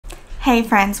Hey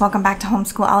friends, welcome back to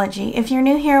Homeschool-ology. If you're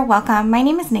new here, welcome. My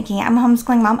name is Nikki. I'm a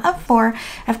homeschooling mom of 4.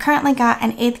 I've currently got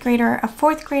an 8th grader, a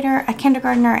 4th grader, a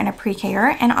kindergartner, and a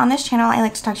pre-Ker. And on this channel, I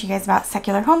like to talk to you guys about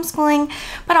secular homeschooling,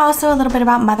 but also a little bit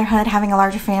about motherhood, having a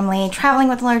larger family, traveling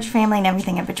with a large family, and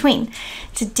everything in between.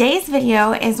 Today's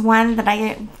video is one that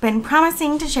I've been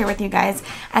promising to share with you guys,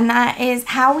 and that is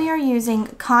how we are using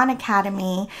Khan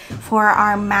Academy for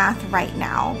our math right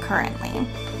now, currently.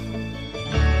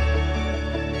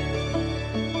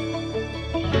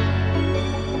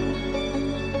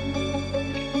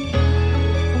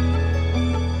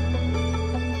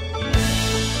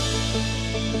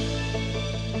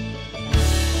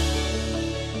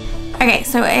 Okay,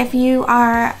 so if you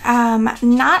are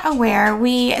not aware,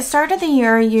 we started the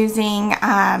year using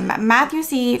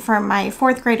Math-U-See for my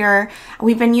 4th grader.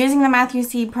 We've been using the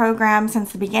Math-U-See program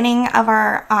since the beginning of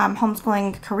our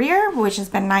homeschooling career, which has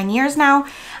been 9 years now,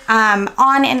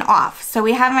 on and off. So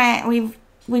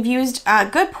we've used a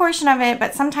good portion of it,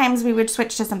 but sometimes we would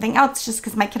switch to something else just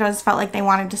because my kiddos felt like they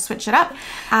wanted to switch it up.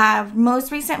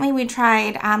 Most recently, we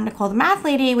tried Nicole the Math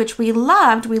Lady, which we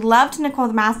loved. We loved Nicole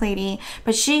the Math Lady,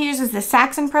 but she uses the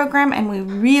Saxon program, and we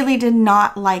really did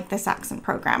not like the Saxon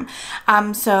program.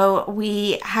 So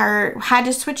we had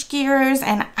to switch gears,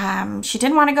 and she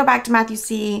didn't want to go back to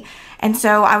Math-U-See. And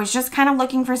so I was just kind of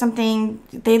looking for something.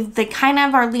 They kind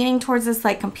of are leaning towards this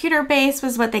like computer based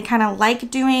was what they kind of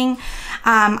like doing.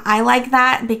 I like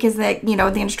that because the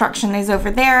instruction is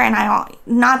over there, and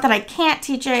not that I can't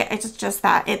teach it. It's just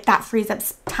that that frees up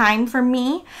time for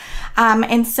me.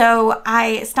 And so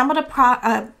I stumbled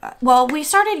we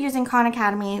started using Khan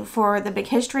Academy for the Big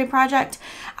History project,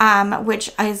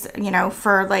 which is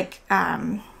for like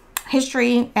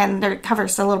history, and there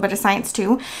covers a little bit of science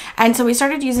too. And so we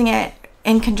started using it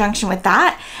in conjunction with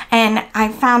that, and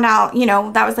I found out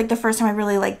that was like the first time I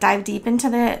really like dived deep into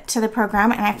the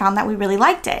program, and I found that we really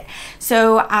liked it.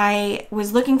 So I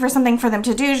was looking for something for them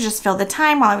to do to just fill the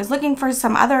time while I was looking for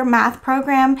some other math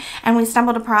program, and we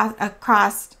stumbled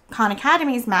across Khan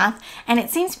Academy's math, and it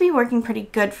seems to be working pretty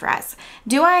good for us.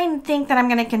 Do I think that I'm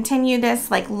going to continue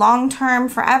this like long term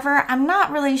forever? I'm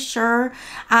not really sure,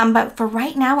 but for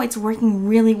right now it's working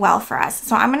really well for us.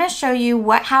 So I'm going to show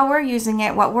you how we're using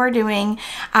it, what we're doing,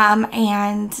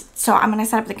 and so I'm going to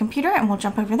set up the computer and we'll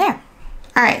jump over there.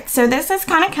 Alright, so this is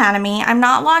Khan Academy. I'm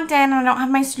not logged in. I don't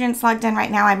have my students logged in right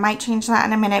now. I might change that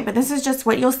in a minute, but this is just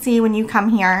what you'll see when you come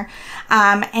here.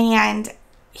 And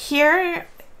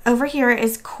over here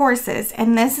is courses,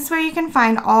 and this is where you can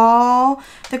find all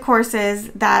the courses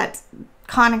that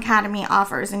Khan Academy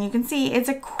offers, and you can see it's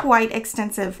a quite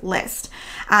extensive list,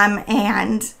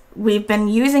 and we've been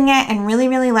using it and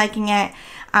really liking it,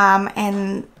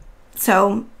 and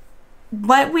so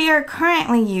what we are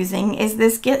currently using is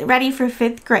this Get Ready for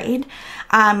 5th Grade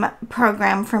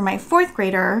program for my 4th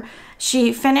grader.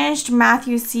 She finished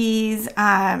Math-U-See's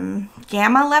Gamma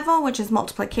level, which is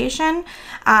multiplication,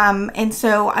 and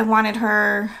so I wanted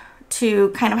her to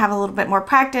kind of have a little bit more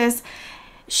practice.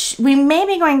 We may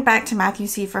be going back to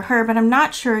Math-U-See for her, but I'm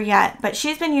not sure yet. But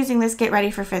she's been using this Get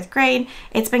Ready for 5th Grade.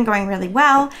 It's been going really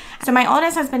well. So my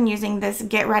oldest has been using this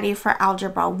Get Ready for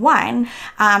Algebra 1,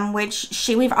 which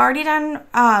we've already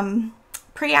done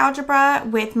pre-algebra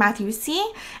with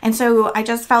Math-U-See, and so I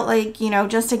just felt like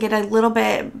just to get a little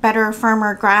bit better,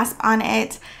 firmer grasp on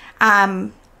it,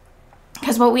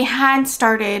 because what we had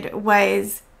started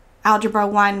was Algebra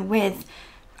 1 with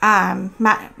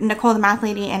Nicole the Math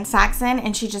Lady and Saxon,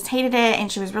 and she just hated it,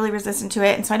 and she was really resistant to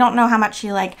it, and so I don't know how much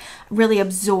she like really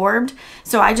absorbed.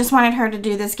 So I just wanted her to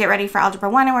do this Get Ready for Algebra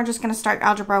 1, and we're just going to start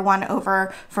Algebra 1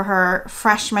 over for her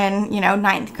freshman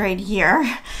 9th grade year.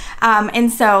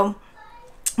 And so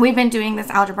we've been doing this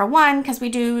Algebra 1 because we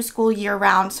do school year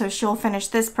round, so she'll finish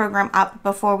this program up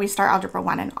before we start Algebra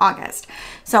 1 in August.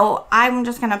 So I'm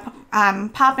just going to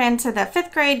pop into the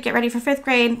 5th grade, Get Ready for 5th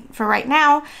Grade for right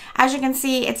now. As you can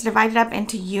see, it's divided up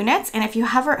into units, and if you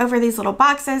hover over these little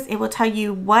boxes, it will tell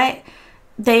you what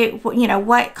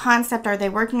concept are they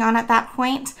working on at that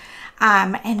point.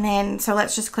 And then, so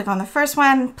let's just click on the first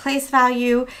one, place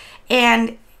value,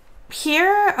 and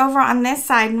here over on this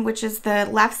side, which is the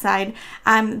left side,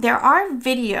 there are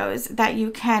videos that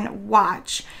you can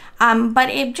watch, but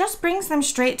it just brings them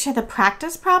straight to the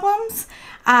practice problems.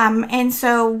 And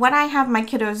so what I have my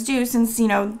kiddos do, since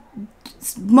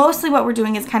mostly what we're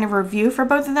doing is kind of review for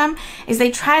both of them, is they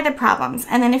try the problems,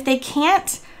 and then if they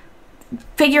can't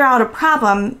figure out a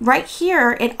problem, right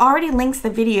here it already links the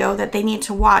video that they need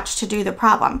to watch to do the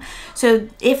problem. So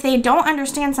if they don't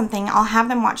understand something, I'll have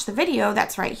them watch the video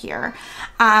that's right here,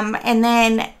 and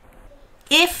then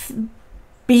if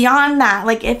beyond that,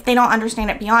 like if they don't understand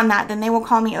it beyond that, then they will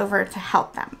call me over to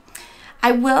help them.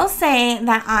 I will say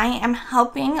that I am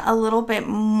helping a little bit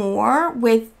more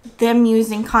with them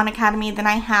using Khan Academy than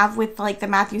I have with like the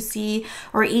Matthew C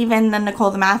or even the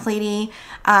Nicole the Math Lady.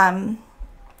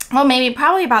 Well, maybe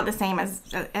probably about the same as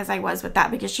I was with that,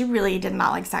 because she really did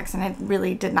not like sex and it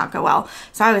really did not go well.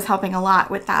 So I was helping a lot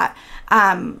with that.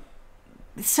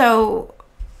 So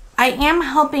I am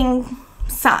helping.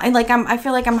 So, like, I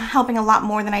feel like I'm helping a lot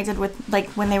more than I did with, like,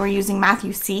 when they were using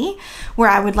Matthew C, where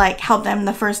I would, like, help them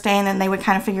the first day and then they would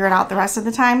kind of figure it out the rest of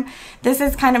the time. This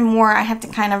is kind of more, I have to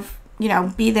kind of, you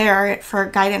know, be there for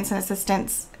guidance and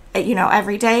assistance, you know,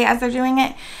 every day as they're doing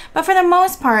it. But for the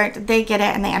most part, they get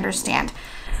it and they understand.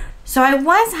 So I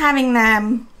was having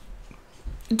them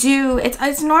do,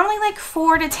 it's normally like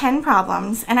 4 to 10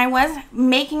 problems, and I was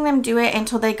making them do it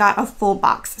until they got a full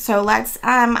box. So let's,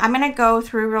 I'm going to go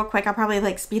through real quick. I'll probably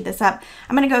like speed this up.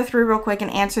 I'm going to go through real quick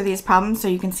and answer these problems so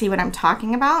you can see what I'm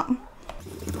talking about.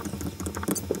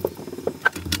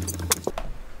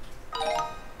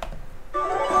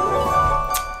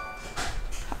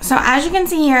 So as you can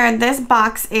see here, this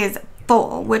box is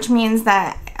full, which means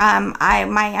that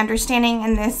my understanding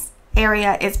in this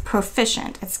area is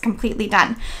proficient. It's completely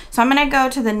done. So I'm going to go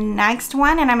to the next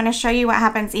one and I'm going to show you what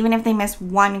happens even if they miss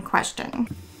one question.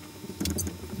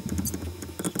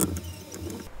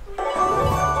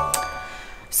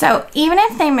 So even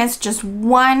if they miss just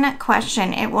one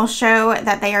question, it will show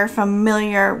that they are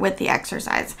familiar with the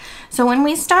exercise. So when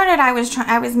we started, I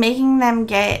was making them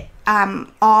get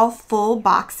all full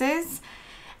boxes,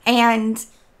 and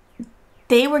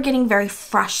they were getting very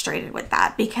frustrated with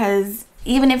that, because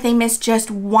even if they missed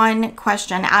just one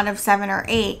question out of 7 or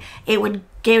 8, it would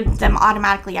give them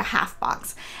automatically a half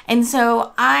box. And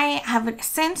so I have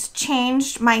since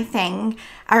changed my thing,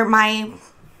 or my,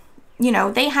 you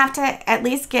know, they have to at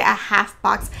least get a half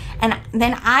box, and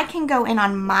then I can go in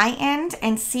on my end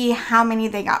and see how many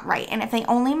they got right. And if they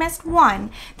only missed one,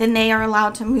 then they are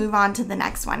allowed to move on to the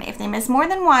next one. If they miss more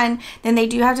than one, then they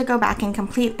do have to go back and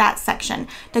complete that section.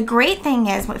 The great thing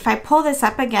is, if I pull this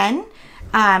up again,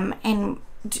 and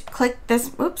click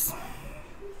this, oops.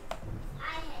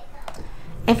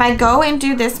 If I go and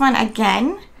do this one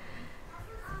again,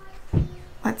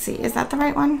 let's see, is that the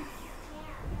right one?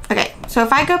 Okay, so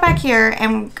if I go back here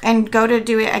and go to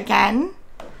do it again,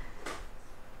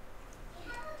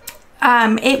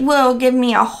 it will give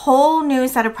me a whole new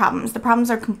set of problems. The problems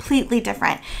are completely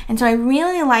different. And so I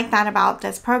really like that about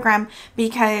this program,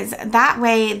 because that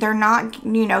way they're not,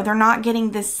 you know, they're not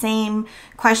getting the same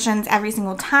questions every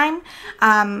single time.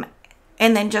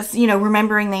 And then just, you know,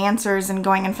 remembering the answers and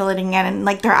going and filling in, and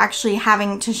like they're actually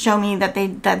having to show me that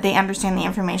they understand the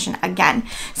information again.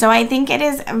 So I think it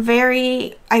is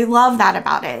I love that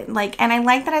about it. Like, and I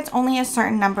like that it's only a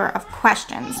certain number of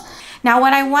questions. Now,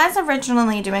 what I was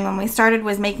originally doing when we started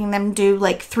was making them do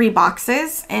like 3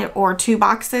 boxes or 2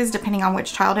 boxes, depending on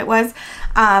which child it was.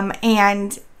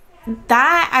 And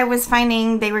that I was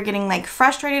finding they were getting like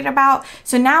frustrated about.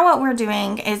 So now what we're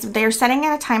doing is they're setting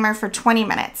a timer for 20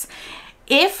 minutes.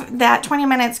 If that 20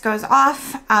 minutes goes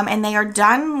off and they are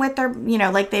done with their, you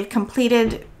know, like they've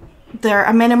completed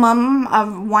a minimum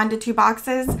of 1 to 2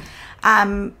 boxes,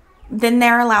 then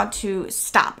they're allowed to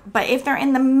stop. But if they're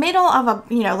in the middle of a,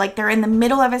 you know, like they're in the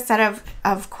middle of a set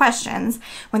of questions,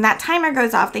 when that timer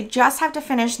goes off, they just have to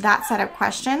finish that set of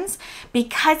questions,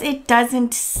 because it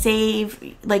doesn't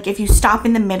save, like if you stop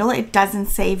in the middle, it doesn't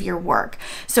save your work.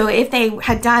 So if they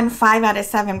had done 5 out of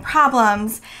 7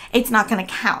 problems, it's not going to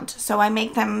count. So I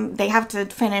make them, they have to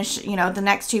finish, you know, the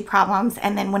next 2 problems,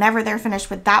 and then whenever they're finished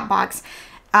with that box,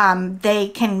 they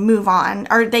can move on,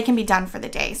 or they can be done for the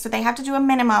day. So they have to do a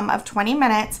minimum of 20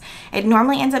 minutes. It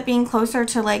normally ends up being closer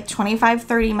to like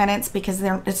 25-30 minutes, because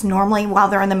it's normally while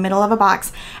they're in the middle of a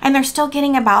box, and they're still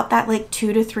getting about that like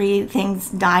 2 to 3 things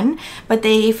done, but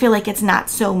they feel like it's not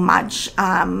so much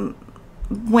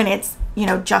when it's, you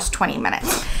know, just 20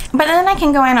 minutes. But then I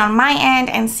can go in on my end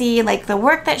and see like the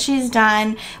work that she's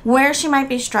done, where she might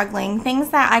be struggling, things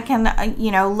that I can, you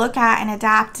know, look at and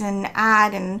adapt and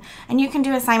add, and you can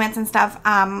do assignments and stuff,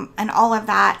 and all of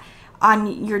that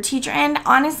on your teacher end.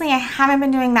 Honestly, I haven't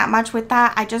been doing that much with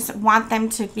that. I just want them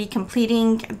to be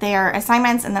completing their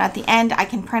assignments, and then at the end I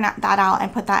can print that out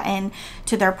and put that in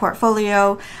to their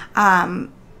portfolio.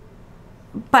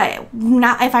 But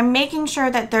not, if I'm making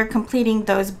sure that they're completing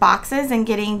those boxes and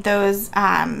getting those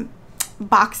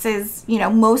boxes, you know,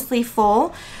 mostly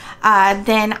full,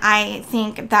 then I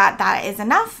think that that is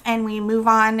enough and we move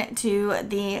on to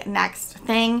the next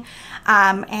thing.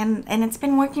 And it's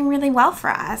been working really well for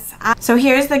us. So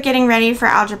here's the getting ready for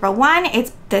Algebra 1.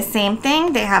 It's the same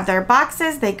thing. They have their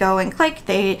boxes, they go and click,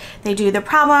 they do the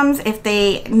problems. If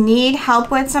they need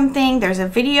help with something, there's a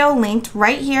video linked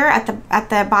right here at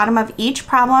the bottom of each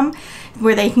problem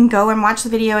where they can go and watch the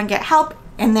video and get help.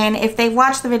 And then if they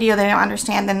watch the video, they don't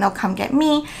understand, then they'll come get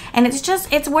me. And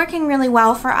it's working really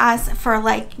well for us for,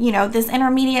 like, you know, this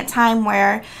intermediate time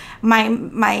where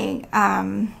my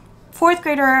fourth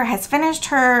grader has finished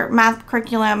her math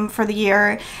curriculum for the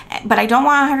year, but I don't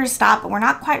want her to stop, but we're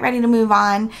not quite ready to move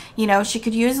on. You know, she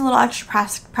could use a little extra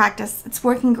practice. It's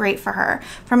working great for her.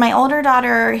 For my older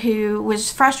daughter, who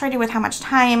was frustrated with how much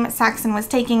time Saxon was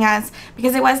taking us,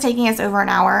 because it was taking us over an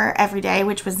hour every day,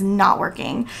 which was not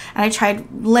working. And I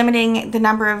tried limiting the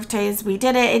number of days we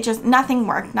did it. It just, nothing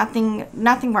worked.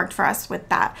 Nothing worked for us with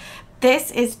that. This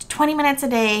is 20 minutes a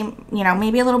day, you know,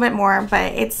 maybe a little bit more,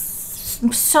 but it's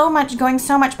going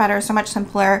so much better, so much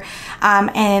simpler.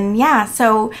 And yeah,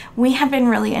 so we have been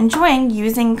really enjoying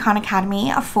using Khan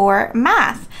Academy for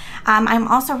math. I'm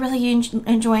also really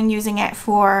enjoying using it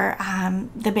for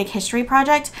the big history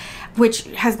project, which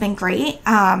has been great.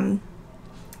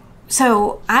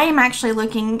 So I am actually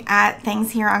looking at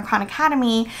things here on Khan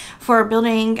Academy for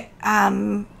building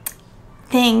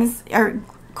things or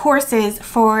courses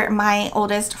for my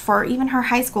oldest for even her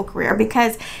high school career,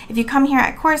 because if you come here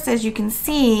at courses, you can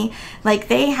see, like,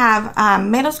 they have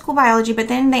middle school biology, but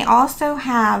then they also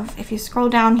have, if you scroll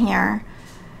down here,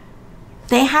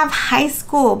 they have high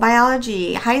school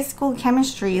biology, high school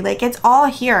chemistry, like, it's all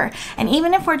here. And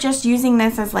even if we're just using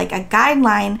this as like a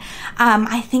guideline,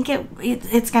 I think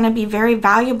it's going to be very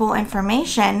valuable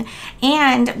information.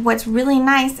 And what's really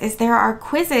nice is there are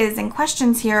quizzes and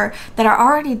questions here that are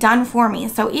already done for me.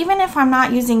 So even if I'm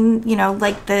not using, you know,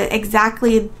 like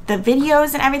exactly the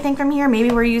videos and everything from here,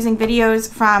 maybe we're using videos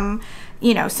from,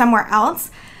 you know, somewhere else,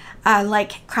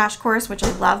 like Crash Course, which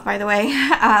I love, by the way,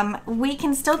 we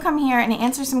can still come here and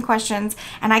answer some questions,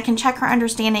 and I can check her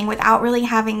understanding without really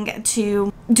having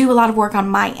to do a lot of work on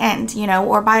my end, you know,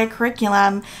 or buy a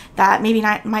curriculum that maybe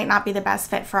might not be the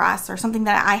best fit for us, or something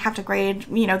that I have to grade.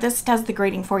 You know, this does the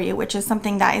grading for you, which is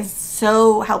something that is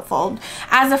so helpful.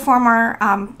 As a former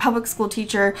public school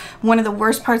teacher, one of the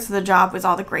worst parts of the job was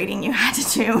all the grading you had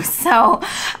to do. So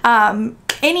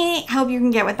any help you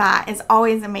can get with that is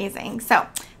always amazing. So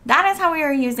that is how we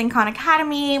are using Khan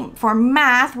Academy for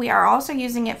math. We are also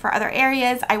using it for other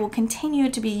areas. I will continue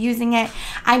to be using it.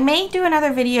 I may do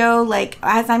another video, like,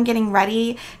 as I'm getting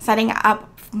ready, setting up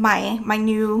my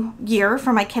new year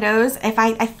for my kiddos. If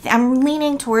I'm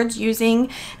leaning towards using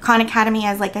Khan Academy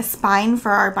as like a spine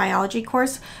for our biology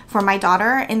course for my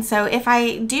daughter, and so if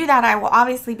I do that, I will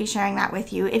obviously be sharing that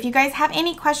with you. If you guys have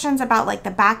any questions about like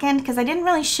the back end, because I didn't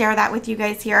really share that with you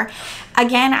guys here,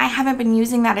 again, I haven't been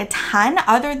using that a ton,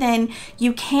 other than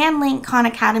you can link Khan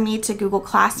Academy to Google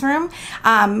Classroom,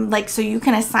 like, so you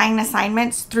can assign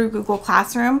assignments through Google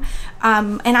Classroom,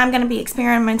 and I'm going to be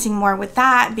experimenting more with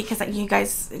that, because you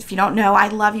guys, if you don't know, I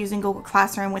love using Google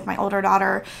Classroom with my older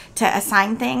daughter to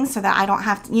assign things, so that I don't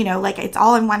have to, you know, like, it's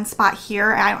all in one spot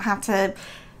here. I don't have to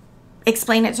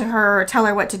explain it to her or tell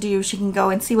her what to do. She can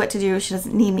go and see what to do. She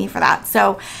doesn't need me for that.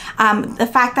 So the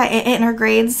fact that it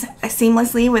integrates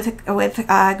seamlessly with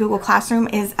Google Classroom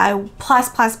is a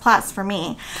plus for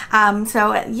me.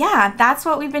 So yeah, that's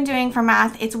what we've been doing for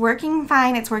math. It's working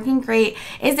fine. It's working great.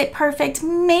 Is it perfect?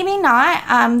 Maybe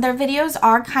not. Their videos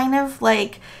are kind of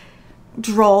like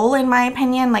droll, in my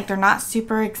opinion. Like, they're not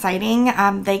super exciting.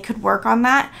 They could work on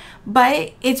that,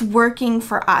 but it's working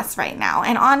for us right now.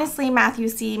 And honestly, Matthew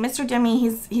C, Mr.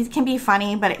 Dimmy, he can be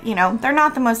funny, but you know, they're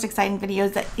not the most exciting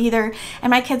videos either,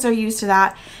 and my kids are used to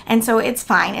that, and so it's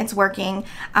fine. It's working.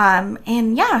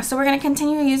 And yeah, so we're going to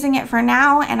continue using it for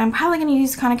now, and I'm probably going to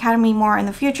use Khan Academy more in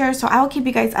the future, so I will keep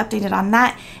you guys updated on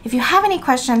that. If you have any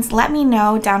questions, let me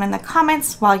know down in the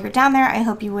comments. While you're down there, I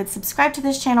hope you would subscribe to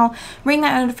this channel, ring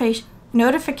that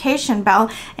notification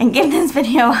bell, and give this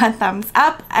video a thumbs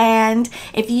up. And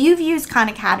if you've used Khan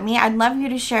Academy, I'd love you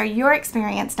to share your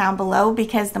experience down below,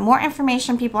 because the more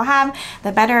information people have,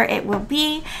 the better it will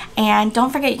be. And don't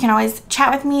forget, you can always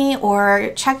chat with me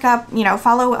or check up, you know,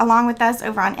 follow along with us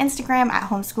over on Instagram at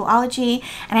Homeschool-ology.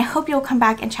 And I hope you'll come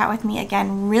back and chat with me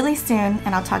again really soon,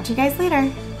 and I'll talk to you guys later.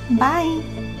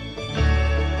 Bye.